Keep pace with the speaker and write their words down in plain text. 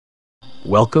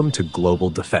Welcome to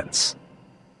Global Defense.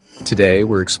 Today,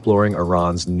 we're exploring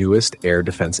Iran's newest air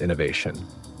defense innovation,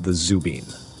 the Zoubin,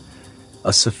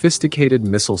 a sophisticated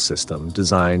missile system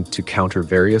designed to counter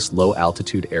various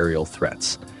low-altitude aerial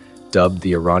threats. Dubbed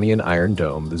the Iranian Iron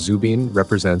Dome, the Zoubin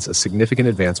represents a significant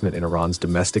advancement in Iran's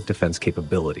domestic defense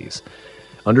capabilities,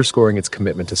 underscoring its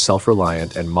commitment to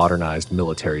self-reliant and modernized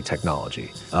military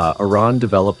technology. Iran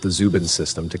developed the Zoubin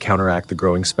system to counteract the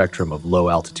growing spectrum of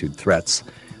low-altitude threats,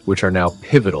 which are now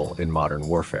pivotal in modern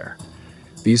warfare.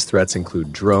 These threats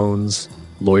include drones,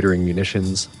 loitering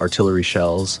munitions, artillery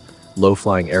shells,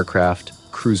 low-flying aircraft,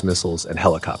 cruise missiles, and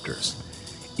helicopters.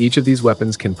 Each of these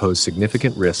weapons can pose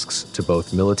significant risks to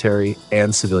both military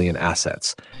and civilian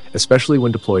assets, especially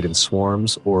when deployed in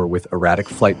swarms or with erratic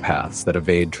flight paths that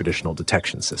evade traditional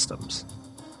detection systems.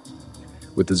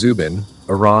 With the Zoubin,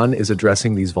 Iran is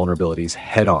addressing these vulnerabilities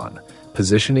head-on,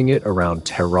 positioning it around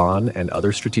Tehran and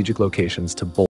other strategic locations to bolster